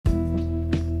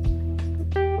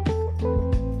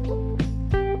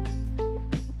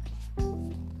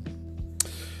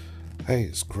Hey,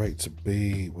 it's great to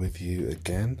be with you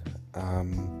again.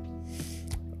 I'm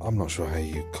not sure how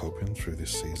you're coping through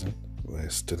this season. We're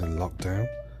still in lockdown,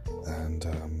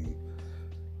 and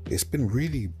it's been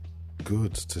really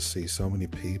good to see so many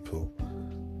people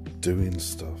doing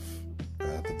stuff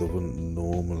that they wouldn't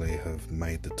normally have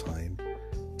made the time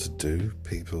to do.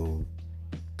 People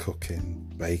cooking,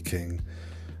 baking,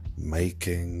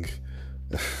 making,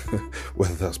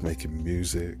 whether that's making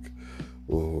music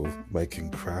or making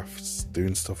crafts,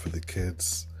 doing stuff with the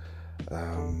kids.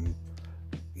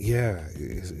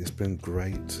 It's been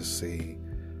great to see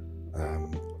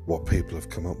what people have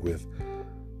come up with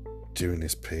during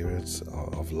this period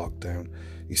of lockdown.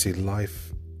 You see,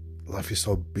 life is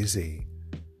so busy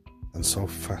and so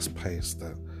fast-paced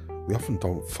that we often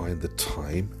don't find the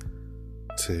time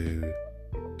to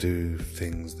do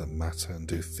things that matter and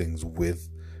do things with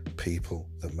people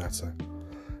that matter.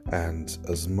 And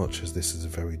as much as this is a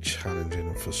very challenging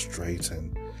and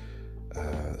frustrating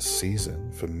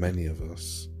season for many of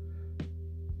us,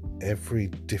 every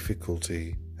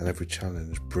difficulty and every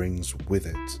challenge brings with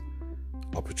it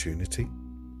opportunity.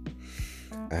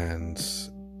 And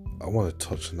I want to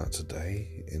touch on that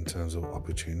today in terms of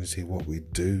opportunity, what we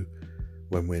do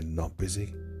when we're not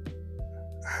busy.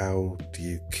 How do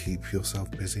you keep yourself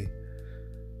busy?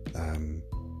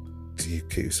 Do you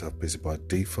keep yourself busy by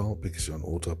default because you're on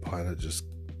autopilot, just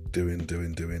doing,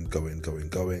 going?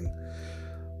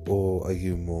 Or are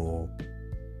you more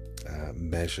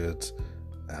measured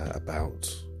about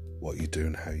what you do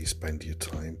and how you spend your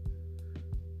time?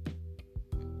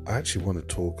 I actually want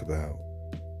to talk about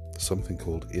something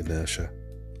called inertia,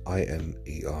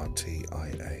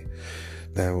 I-N-E-R-T-I-A.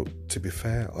 Now, to be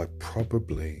fair, I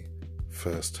probably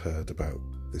first heard about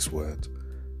this word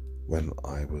when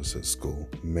I was at school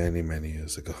many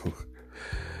years ago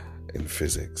in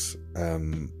physics.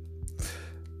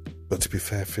 But to be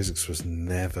fair, physics was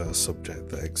never a subject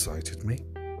that excited me.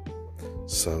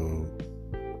 So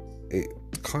it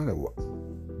kind of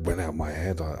went out my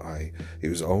head. It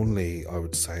was only, I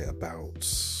would say, about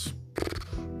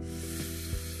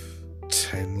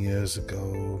 10 years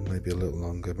ago, maybe a little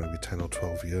longer, maybe 10 or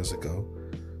 12 years ago.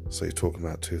 So you're talking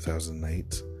about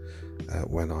 2008.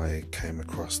 When I came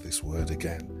across this word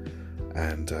again,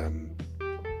 and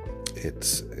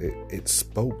it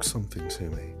spoke something to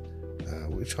me,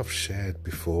 which I've shared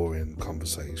before in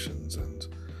conversations and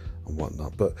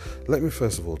whatnot. But let me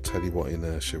first of all tell you what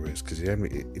inertia is, because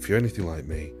if you're anything like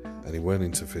me and you weren't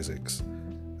into physics,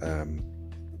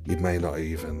 you may not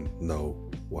even know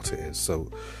what it is. So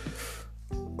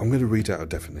I'm going to read out a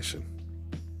definition.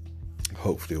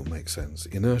 Hopefully it'll make sense.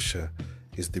 Inertia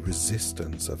is the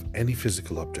resistance of any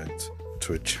physical object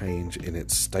to a change in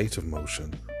its state of motion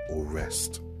or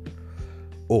rest,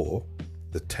 or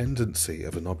the tendency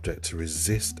of an object to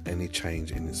resist any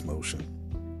change in its motion.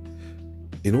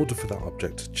 In order for that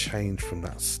object to change from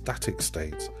that static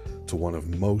state to one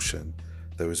of motion,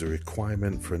 there is a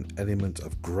requirement for an element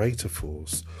of greater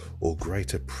force or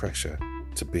greater pressure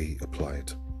to be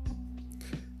applied.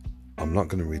 I'm not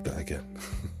going to read that again.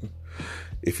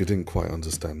 If you didn't quite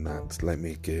understand that, let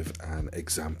me give an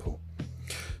example.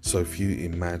 So if you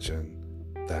imagine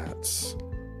that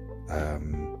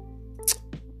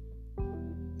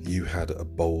you had a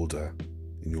boulder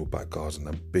in your back garden,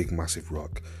 a big massive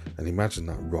rock, and imagine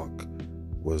that rock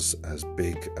was as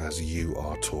big as you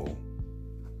are tall.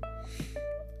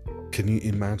 Can you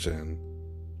imagine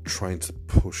trying to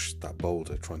push that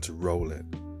boulder, trying to roll it?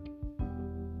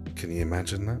 Can you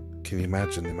imagine that? Can you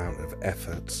imagine the amount of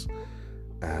effort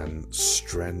and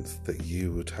strength that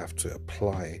you would have to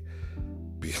apply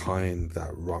behind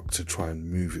that rock to try and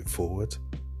move it forward?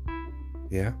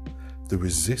 Yeah? The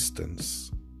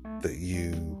resistance that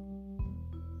you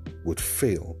would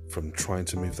feel from trying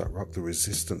to move that rock, the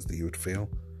resistance that you would feel,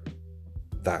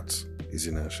 that is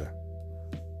inertia.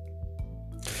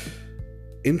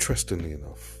 Interestingly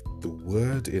enough, the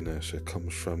word inertia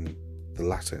comes from the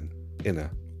Latin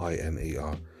iner,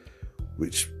 I-N-E-R,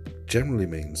 which generally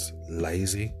means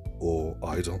lazy or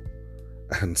idle.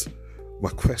 And my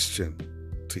question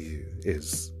to you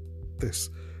is this: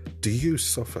 do you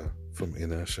suffer from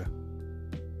inertia?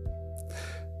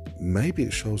 Maybe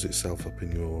it shows itself up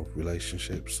in your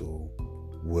relationships or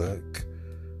work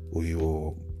or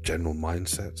your general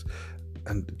mindset.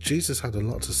 And Jesus had a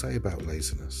lot to say about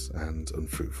laziness and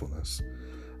unfruitfulness.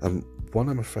 One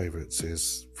of my favourites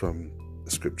is from a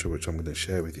scripture which I'm going to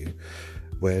share with you,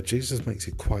 where Jesus makes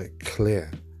it quite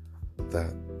clear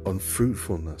that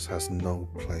unfruitfulness has no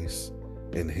place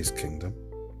in his kingdom.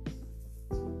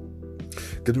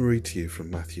 I'm going to read to you from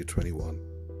Matthew 21,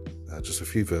 just a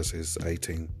few verses,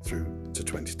 18 through to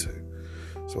 22.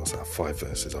 So what's that? 5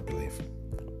 verses, I believe.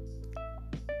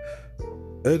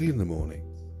 Early in the morning,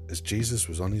 as Jesus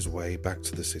was on his way back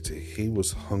to the city, he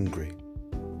was hungry.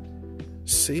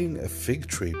 Seeing a fig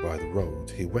tree by the road,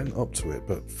 he went up to it,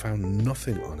 but found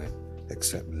nothing on it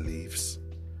except leaves.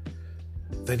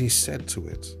 Then he said to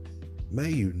it, "May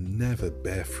you never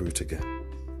bear fruit again."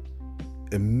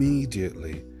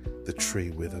 Immediately the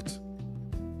tree withered.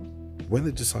 When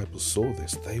the disciples saw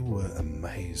this, they were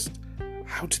amazed.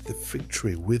 "How did the fig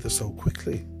tree wither so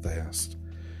quickly?" they asked.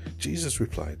 Jesus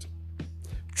replied,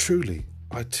 "Truly,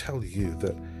 I tell you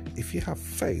that if you have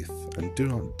faith and do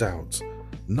not doubt,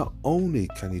 not only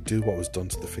can you do what was done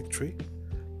to the fig tree,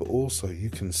 but also you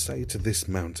can say to this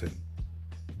mountain,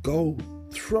 'Go,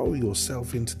 throw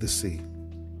yourself into the sea,'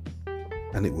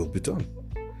 and it will be done.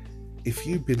 If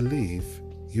you believe,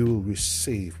 you will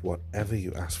receive whatever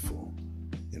you ask for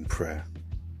in prayer."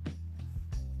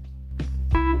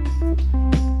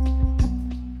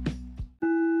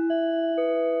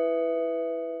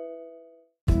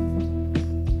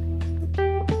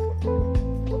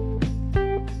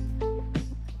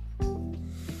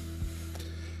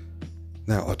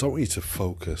 Now, I don't want you to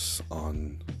focus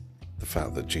on the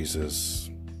fact that Jesus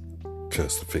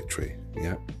cursed the fig tree,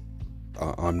 yeah?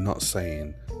 I'm not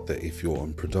saying that if you're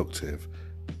unproductive,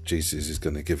 Jesus is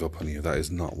going to give up on you. That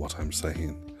is not what I'm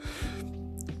saying.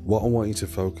 What I want you to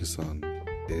focus on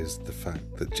is the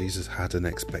fact that Jesus had an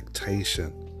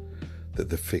expectation that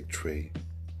the fig tree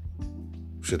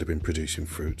should have been producing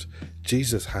fruit.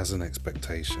 Jesus has an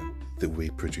expectation that we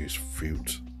produce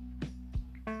fruit.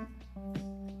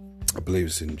 I believe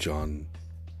it's in John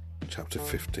chapter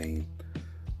 15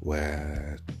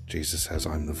 where Jesus says,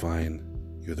 "I'm the vine,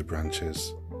 you're the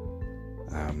branches."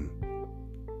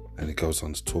 And he goes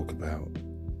on to talk about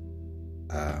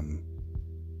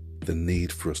the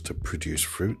need for us to produce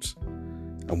fruit.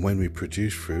 And when we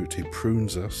produce fruit, he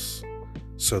prunes us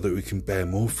so that we can bear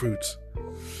more fruit.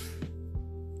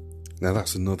 Now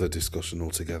that's another discussion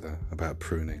altogether about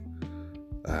pruning.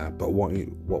 But what I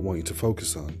want you to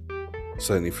focus on,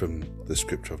 certainly from the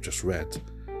scripture I've just read,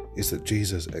 is that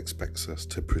Jesus expects us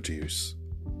to produce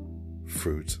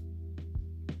fruit.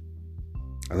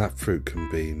 And that fruit can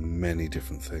be many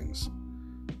different things.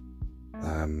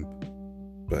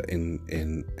 But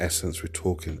in essence, we're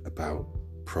talking about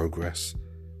progress,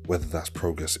 whether that's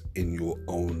progress in your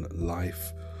own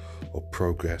life or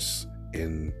progress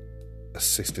in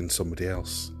assisting somebody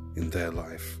else in their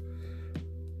life.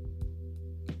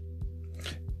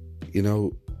 You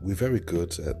know, we're very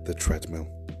good at the treadmill.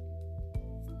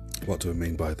 What do I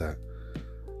mean by that?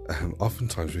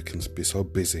 Oftentimes we can be so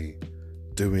busy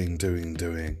doing,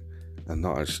 and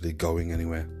not actually going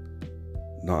anywhere,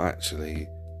 not actually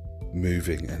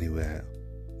moving anywhere,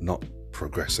 not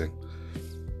progressing.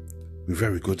 We're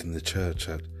very good in the church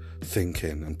at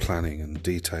thinking and planning and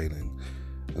detailing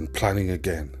and planning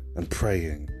again and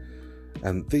praying.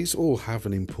 And these all have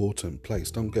an important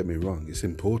place. Don't get me wrong. It's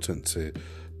important to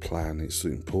plan. It's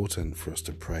important for us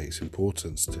to pray. It's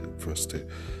important for us to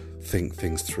think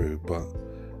things through. But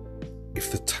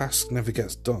if the task never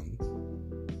gets done,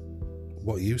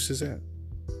 what use is it?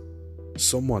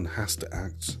 Someone has to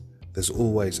act. There's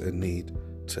always a need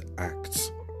to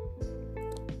act.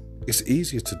 It's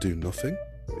easier to do nothing.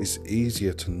 It's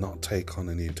easier to not take on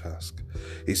a new task.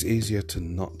 It's easier to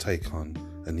not take on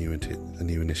a new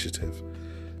initiative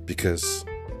because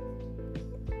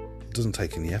it doesn't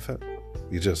take any effort.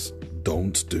 You just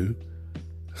don't do.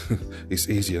 It's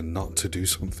easier not to do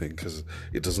something because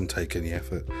it doesn't take any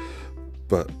effort.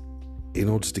 But in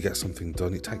order to get something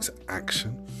done, it takes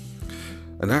action.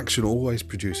 And action always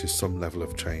produces some level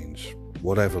of change,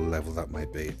 whatever level that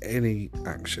might be. Any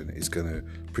action is going to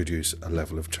produce a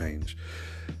level of change.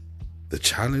 The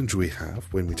challenge we have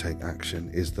when we take action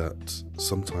is that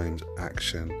sometimes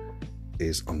action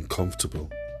is uncomfortable.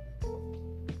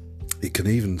 It can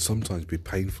even sometimes be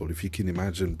painful. If you can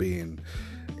imagine being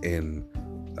in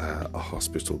a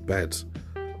hospital bed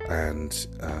and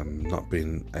not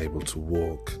being able to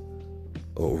walk,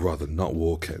 or rather not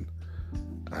walking,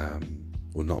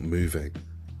 or not moving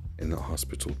in that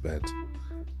hospital bed,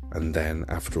 and then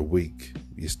after a week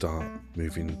you start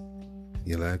moving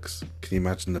your legs. Can you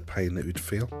imagine the pain that you'd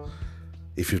feel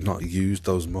if you've not used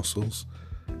those muscles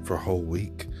for a whole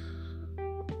week,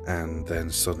 and then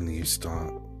suddenly you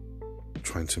start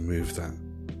trying to move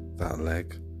that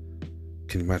leg?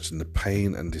 Can you imagine the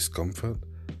pain and discomfort?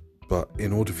 But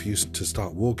in order for you to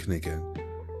start walking again,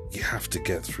 you have to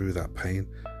get through that pain.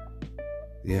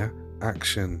 Yeah,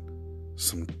 action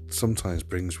sometimes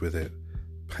brings with it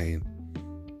pain.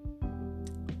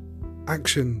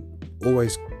 Action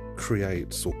always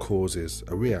creates or causes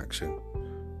a reaction.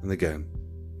 And again,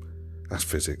 That's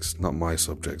physics, not my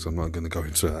subject. I'm not going to go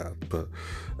into that. But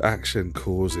action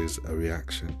causes a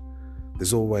reaction.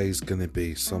 There's always going to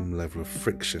be some level of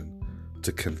friction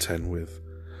to contend with.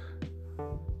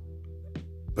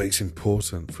 But it's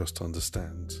important for us to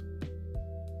understand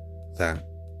that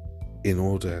in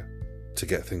order to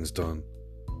get things done,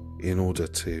 in order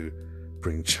to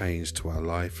bring change to our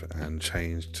life and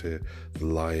change to the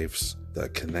lives that are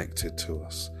connected to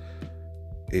us,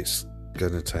 it's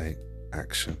going to take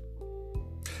action.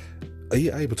 Are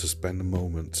you able to spend a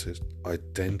moment to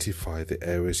identify the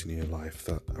areas in your life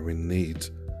that are in need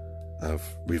of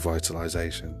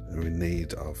revitalization, are in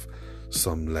need of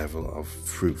some level of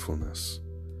fruitfulness?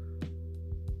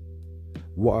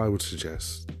 What I would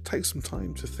suggest, take some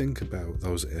time to think about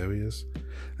those areas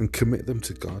and commit them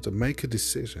to God and make a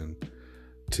decision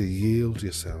to yield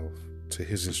yourself to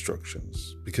His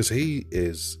instructions, because He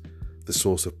is the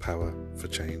source of power for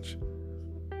change.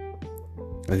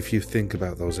 And if you think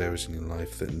about those areas in your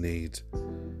life that need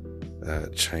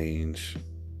change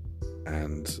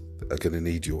and are going to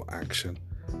need your action,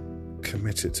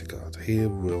 commit it to God. He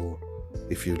will,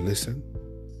 if you listen,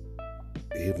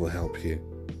 He will help you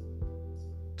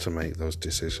to make those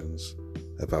decisions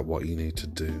about what you need to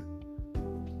do.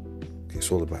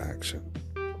 It's all about action.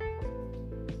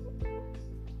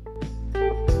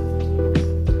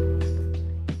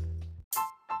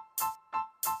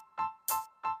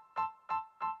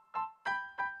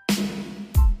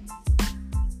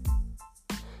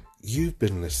 You've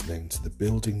been listening to the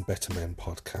Building Better Men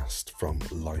podcast from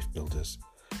Life Builders.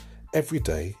 Every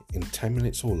day, in 10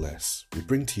 minutes or less, we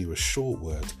bring to you a short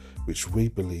word which we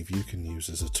believe you can use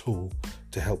as a tool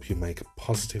to help you make a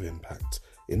positive impact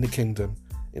in the kingdom,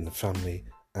 in the family,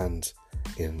 and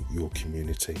in your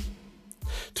community.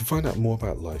 To find out more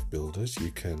about Life Builders,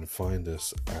 you can find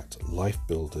us at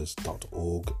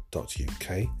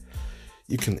lifebuilders.org.uk.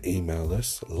 You can email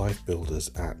us,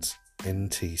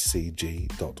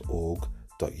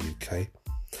 lifebuilders@ntcg.org.uk.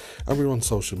 And we're on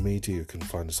social media. You can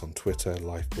find us on Twitter,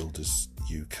 Life Builders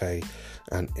UK,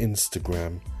 and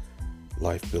Instagram,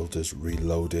 Life Builders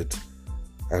Reloaded,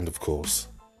 and of course,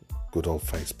 good old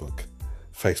Facebook,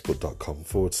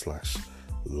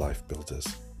 facebook.com/Life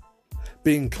Builders.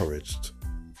 Be encouraged,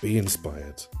 be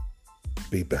inspired,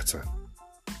 be better.